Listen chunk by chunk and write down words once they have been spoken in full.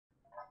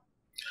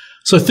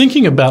So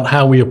thinking about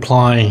how we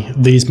apply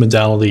these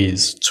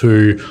modalities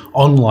to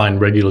online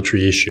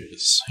regulatory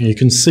issues, you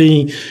can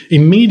see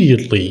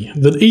immediately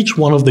that each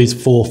one of these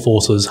four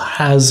forces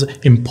has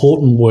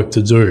important work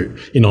to do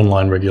in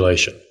online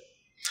regulation.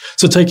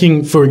 So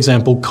taking, for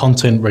example,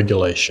 content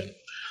regulation.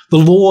 The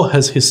law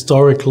has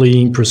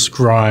historically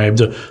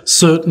prescribed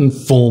certain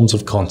forms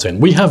of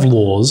content. We have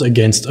laws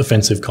against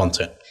offensive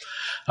content.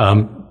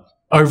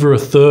 Over a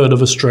third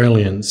of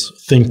Australians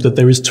think that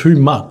there is too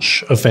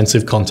much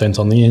offensive content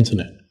on the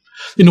internet.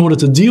 In order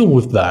to deal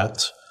with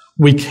that,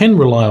 we can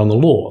rely on the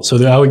law.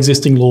 So our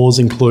existing laws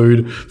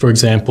include, for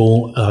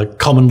example, a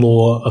common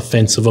law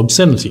offence of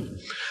obscenity.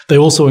 They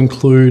also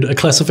include a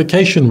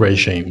classification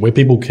regime where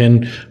people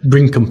can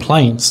bring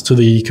complaints to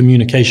the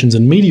Communications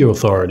and Media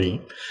Authority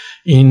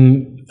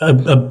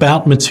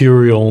about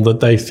material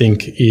that they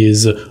think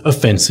is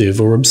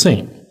offensive or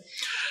obscene.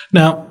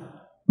 Now,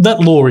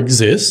 that law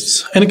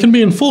exists and it can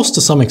be enforced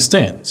to some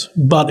extent,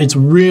 but it's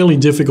really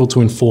difficult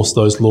to enforce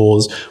those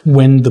laws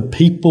when the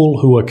people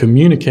who are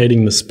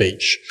communicating the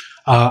speech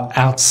are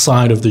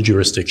outside of the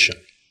jurisdiction.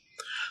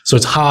 So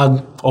it's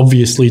hard,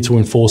 obviously, to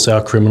enforce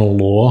our criminal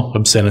law,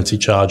 obscenity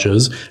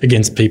charges,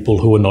 against people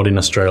who are not in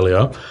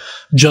Australia,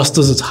 just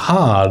as it's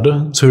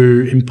hard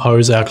to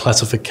impose our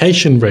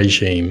classification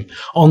regime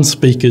on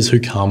speakers who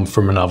come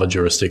from another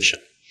jurisdiction.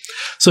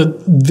 So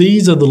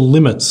these are the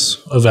limits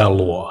of our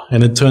law,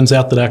 and it turns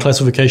out that our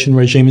classification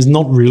regime is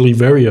not really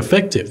very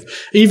effective.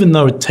 Even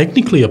though it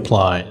technically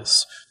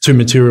applies to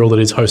material that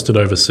is hosted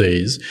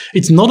overseas,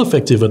 it's not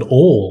effective at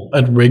all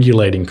at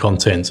regulating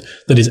content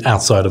that is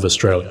outside of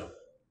Australia.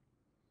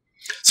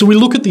 So we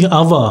look at the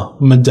other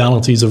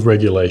modalities of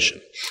regulation,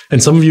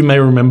 and some of you may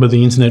remember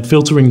the internet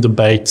filtering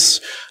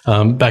debates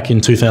back in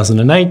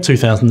 2008,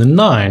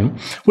 2009,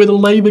 where the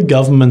Labor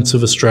government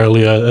of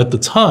Australia at the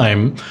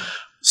time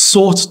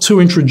sought to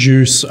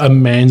introduce a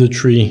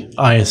mandatory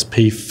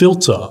ISP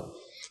filter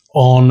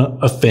on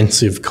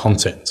offensive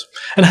content.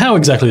 And how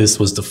exactly this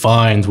was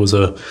defined was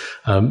a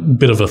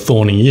bit of a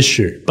thorny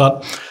issue,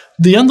 but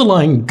the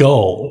underlying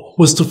goal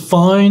was to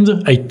find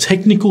a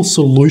technical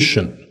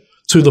solution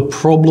to the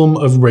problem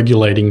of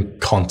regulating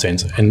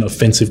content, and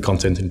offensive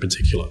content in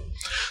particular.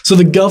 So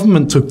the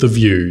government took the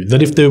view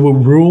that if there were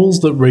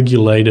rules that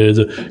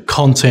regulated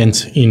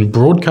content in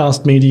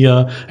broadcast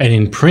media and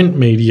in print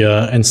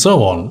media and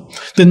so on,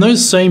 then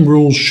those same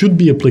rules should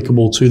be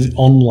applicable to the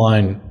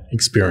online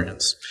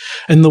experience.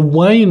 And the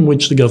way in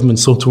which the government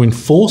sought to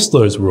enforce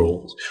those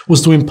rules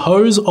was to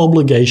impose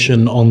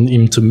obligation on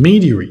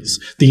intermediaries,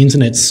 the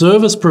internet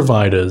service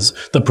providers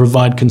that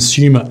provide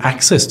consumer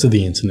access to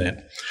the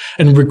internet,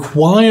 and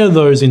require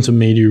those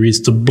intermediaries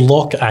to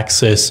block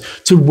access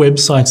to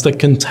websites that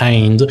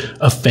contained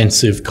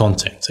offensive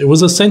content. It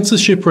was a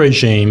censorship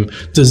regime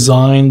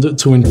designed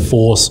to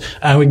enforce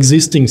our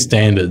existing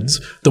standards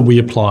that we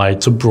apply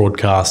to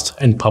broadcast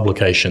and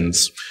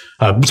publications.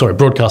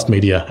 Broadcast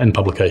media and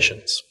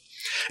publications.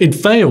 It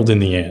failed in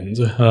the end.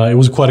 It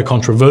was quite a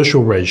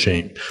controversial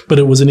regime, but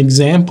it was an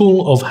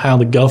example of how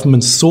the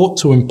government sought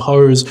to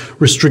impose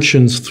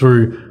restrictions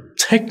through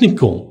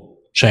technical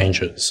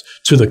changes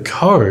to the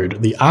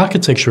code, the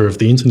architecture of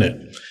the internet,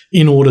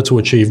 in order to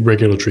achieve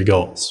regulatory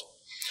goals.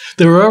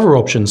 There are other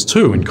options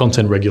too in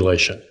content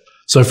regulation.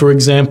 So, for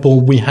example,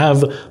 we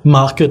have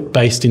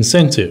market-based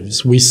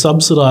incentives. We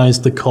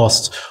subsidise the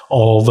cost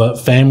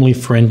of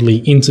family-friendly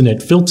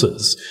internet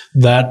filters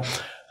that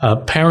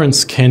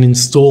parents can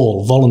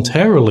install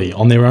voluntarily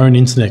on their own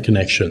internet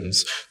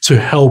connections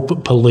to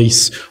help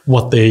police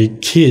what their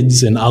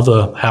kids and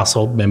other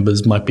household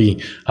members might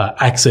be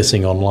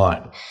accessing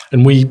online.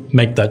 And we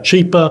make that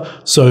cheaper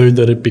so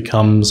that it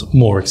becomes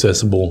more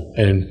accessible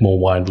and more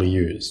widely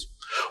used.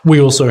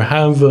 We also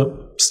have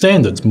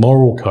standards,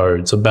 moral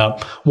codes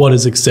about what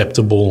is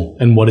acceptable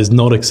and what is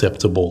not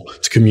acceptable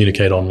to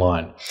communicate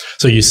online.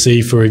 So you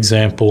see, for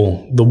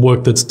example, the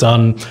work that's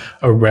done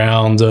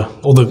around,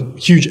 or the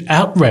huge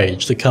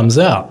outrage that comes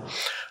out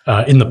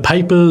in the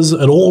papers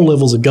at all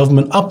levels of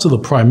government up to the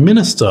Prime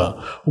Minister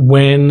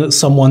when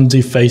someone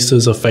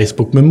defaces a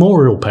Facebook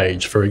memorial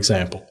page, for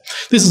example.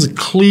 This is a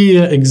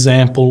clear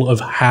example of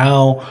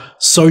how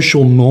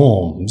social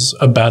norms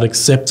about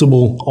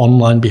acceptable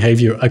online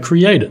behaviour are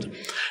created.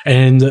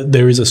 And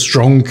there is a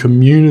strong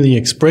community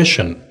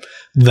expression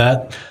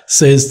that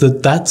says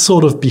that that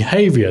sort of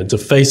behaviour,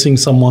 defacing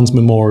someone's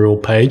memorial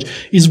page,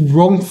 is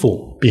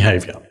wrongful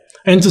behaviour.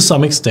 And to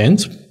some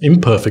extent,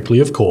 imperfectly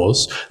of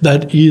course,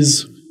 that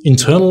is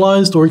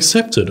internalised or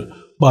accepted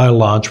by a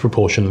large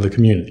proportion of the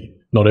community.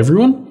 Not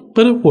everyone,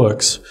 but it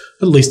works,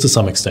 at least to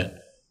some extent.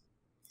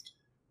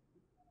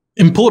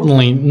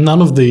 Importantly,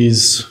 none of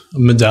these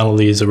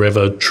modalities are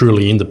ever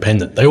truly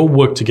independent. They all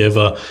work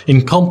together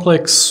in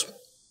complex,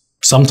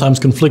 sometimes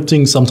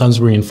conflicting,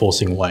 sometimes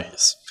reinforcing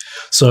ways.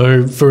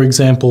 So, for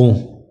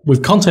example,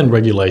 with content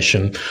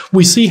regulation,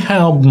 we see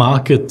how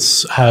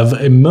markets have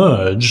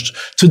emerged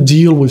to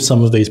deal with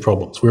some of these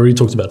problems. We already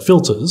talked about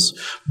filters,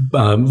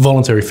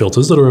 voluntary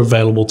filters that are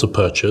available to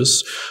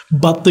purchase,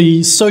 but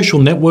the social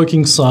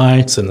networking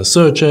sites and the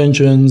search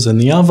engines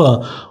and the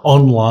other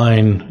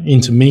online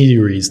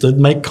intermediaries that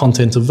make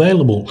content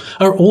available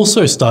are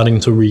also starting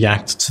to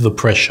react to the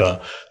pressure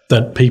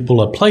that people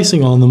are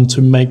placing on them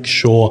to make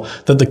sure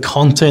that the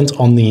content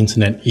on the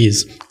internet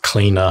is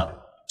cleaner,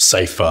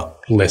 safer,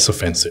 less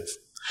offensive.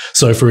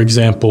 So, for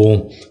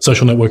example,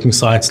 social networking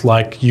sites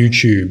like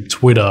YouTube,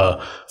 Twitter,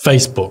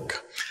 Facebook,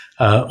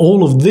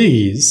 all of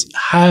these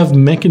have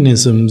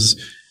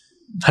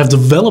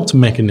developed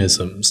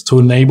mechanisms to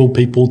enable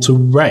people to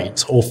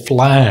rate or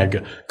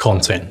flag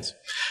content.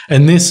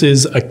 And this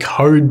is a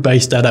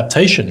code-based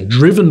adaptation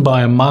driven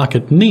by a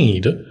market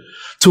need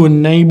to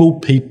enable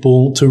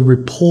people to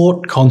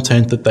report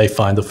content that they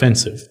find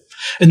offensive.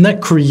 And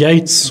that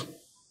creates,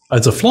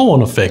 as a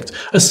flow-on effect,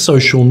 a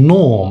social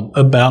norm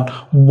about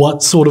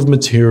what sort of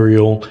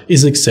material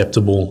is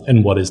acceptable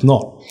and what is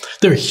not.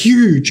 There are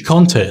huge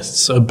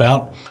contests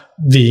about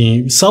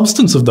the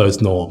substance of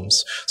those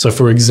norms. So,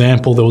 for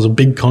example, there was a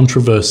big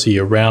controversy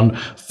around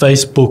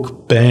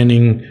Facebook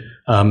banning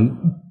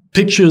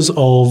pictures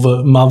of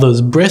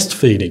mothers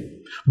breastfeeding,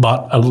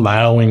 but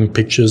allowing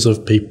pictures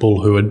of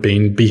people who had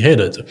been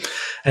beheaded.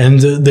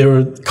 And there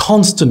are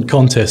constant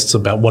contests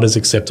about what is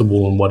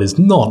acceptable and what is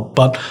not.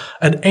 But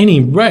at any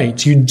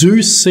rate, you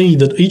do see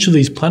that each of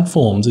these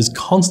platforms is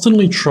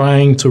constantly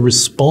trying to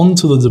respond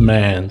to the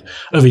demand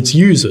of its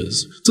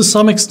users to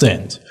some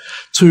extent,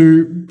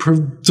 to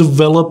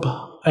develop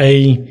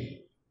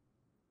a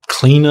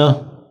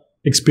cleaner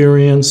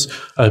experience,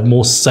 a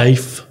more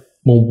safe,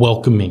 more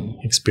welcoming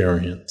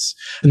experience.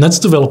 And that's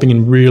developing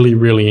in really,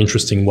 really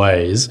interesting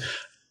ways,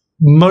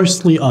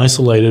 mostly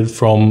isolated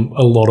from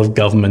a lot of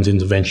government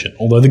intervention,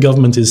 although the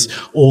government is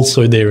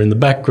also there in the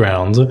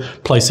background,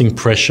 placing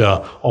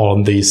pressure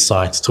on these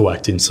sites to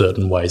act in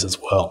certain ways as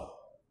well.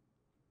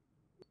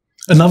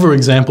 Another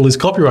example is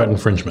copyright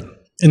infringement.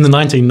 In the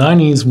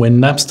 1990s, when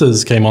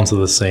Napsters came onto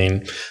the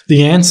scene,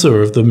 the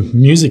answer of the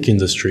music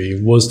industry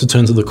was to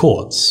turn to the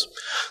courts.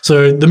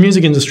 So the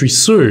music industry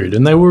sued,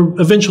 and they were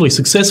eventually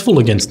successful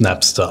against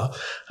Napster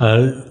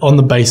on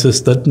the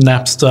basis that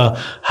Napster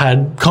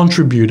had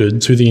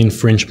contributed to the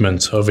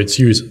infringement of its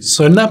users.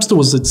 So Napster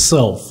was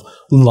itself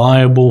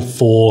liable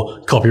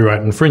for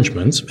copyright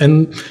infringement,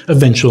 and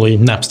eventually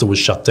Napster was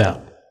shut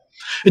down.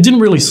 It didn't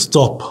really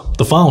stop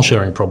the file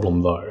sharing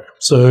problem, though.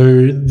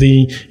 So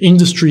the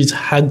industries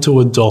had to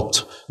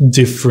adopt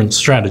different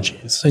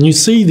strategies. And you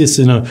see this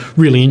in a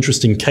really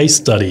interesting case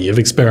study of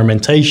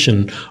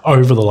experimentation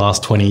over the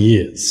last 20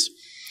 years.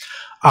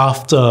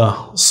 After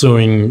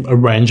suing a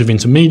range of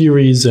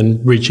intermediaries and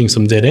reaching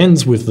some dead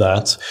ends with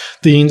that,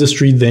 the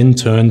industry then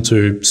turned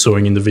to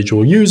suing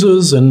individual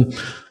users, and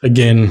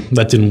again,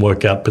 that didn't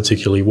work out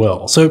particularly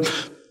well. So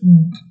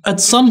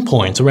at some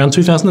point, around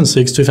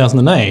 2006,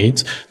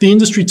 2008, the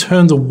industry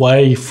turned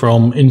away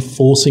from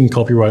enforcing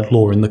copyright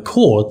law in the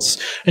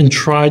courts and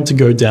tried to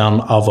go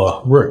down other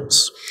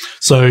routes.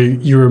 So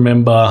you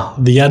remember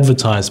the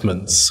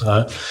advertisements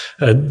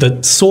that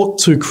sought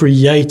to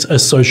create a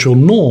social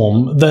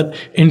norm that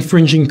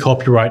infringing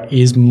copyright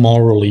is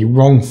morally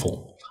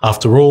wrongful.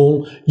 After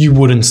all, you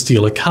wouldn't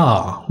steal a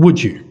car,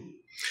 would you?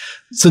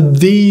 So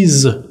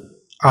these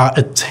are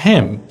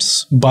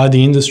attempts by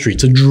the industry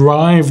to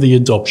drive the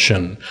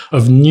adoption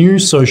of new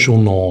social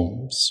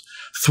norms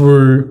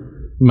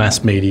through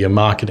mass media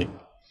marketing.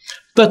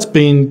 That's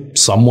been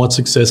somewhat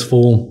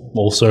successful.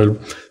 Also,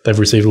 they've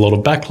received a lot of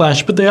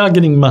backlash, but they are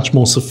getting much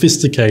more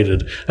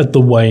sophisticated at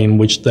the way in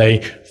which they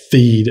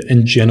feed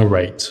and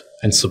generate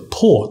and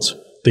support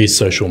these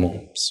social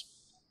norms.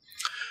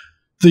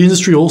 The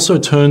industry also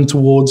turned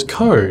towards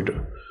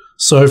code.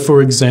 So,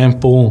 for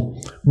example,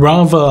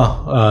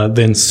 rather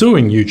than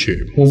suing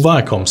YouTube, well,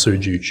 Viacom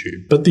sued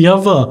YouTube, but the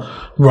other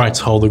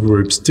rights holder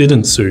groups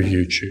didn't sue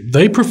YouTube.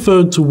 They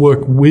preferred to work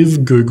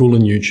with Google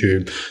and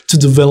YouTube to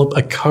develop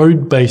a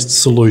code-based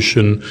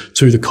solution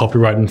to the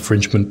copyright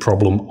infringement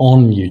problem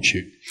on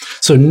YouTube.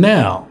 So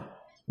now,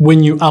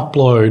 when you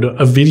upload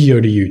a video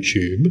to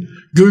YouTube,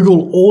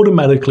 Google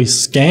automatically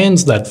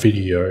scans that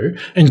video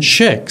and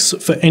checks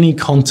for any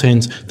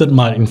content that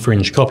might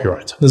infringe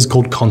copyright. This is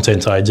called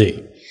Content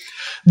ID.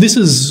 This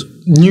is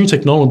new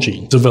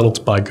technology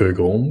developed by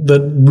Google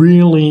that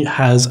really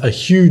has a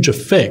huge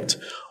effect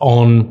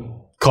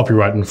on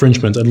copyright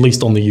infringement, at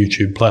least on the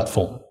YouTube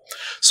platform.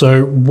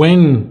 So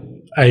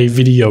when a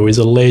video is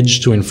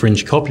alleged to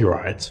infringe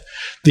copyright,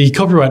 the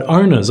copyright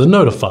owners are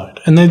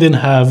notified, and they then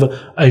have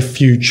a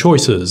few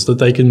choices that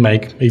they can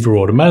make either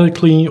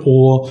automatically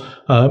or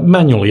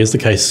manually as the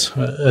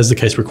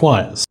case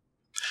requires.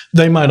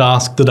 They might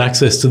ask that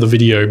access to the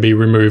video be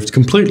removed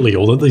completely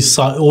or that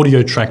the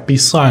audio track be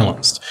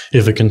silenced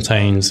if it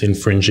contains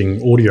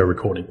infringing audio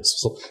recordings,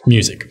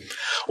 music.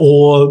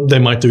 Or they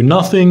might do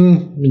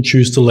nothing and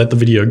choose to let the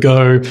video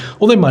go,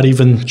 or they might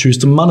even choose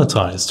to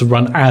monetize, to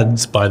run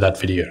ads by that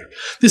video.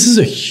 This is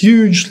a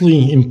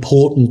hugely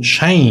important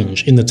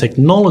change in the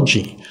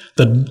technology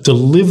that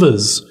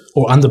delivers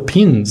or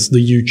underpins the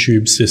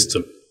YouTube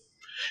system,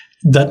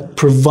 that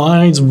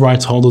provides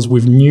rights holders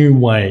with new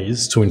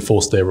ways to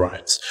enforce their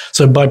rights.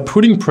 So by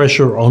putting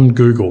pressure on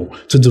Google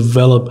to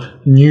develop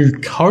new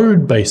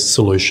code-based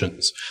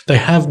solutions, they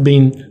have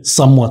been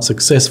somewhat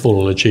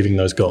successful at achieving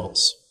those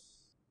goals.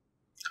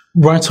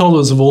 Rights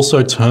holders have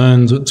also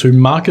turned to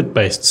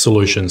market-based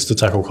solutions to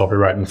tackle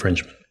copyright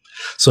infringement.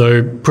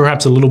 So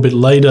perhaps a little bit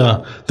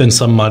later than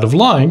some might have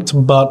liked,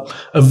 but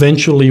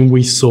eventually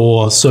we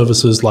saw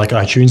services like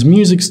iTunes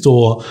Music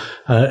Store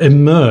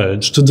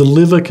emerge to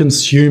deliver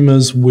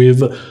consumers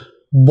with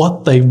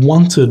what they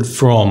wanted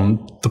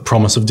from the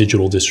promise of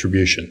digital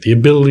distribution, the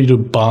ability to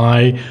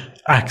buy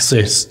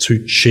access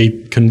to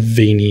cheap,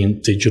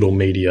 convenient digital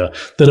media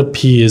that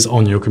appears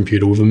on your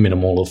computer with a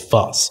minimal of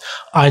fuss.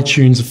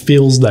 iTunes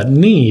fills that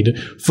need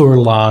for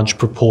a large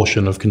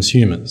proportion of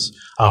consumers.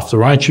 After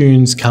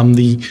iTunes come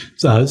the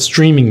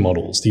streaming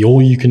models, the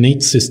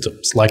all-you-can-eat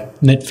systems like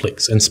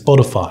Netflix and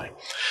Spotify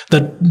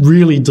that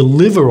really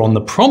deliver on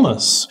the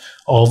promise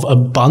of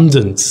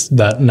abundance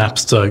that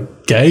Napster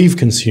gave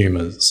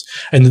consumers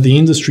and that the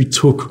industry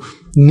took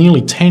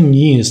nearly 10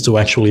 years to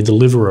actually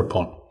deliver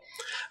upon.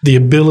 The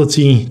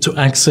ability to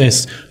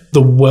access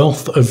the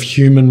wealth of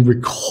human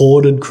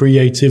recorded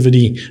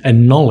creativity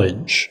and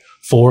knowledge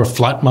for a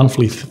flat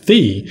monthly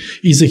fee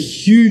is a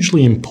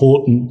hugely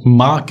important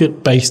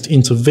market-based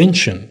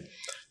intervention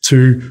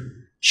to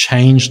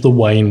change the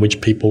way in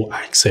which people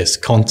access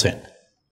content.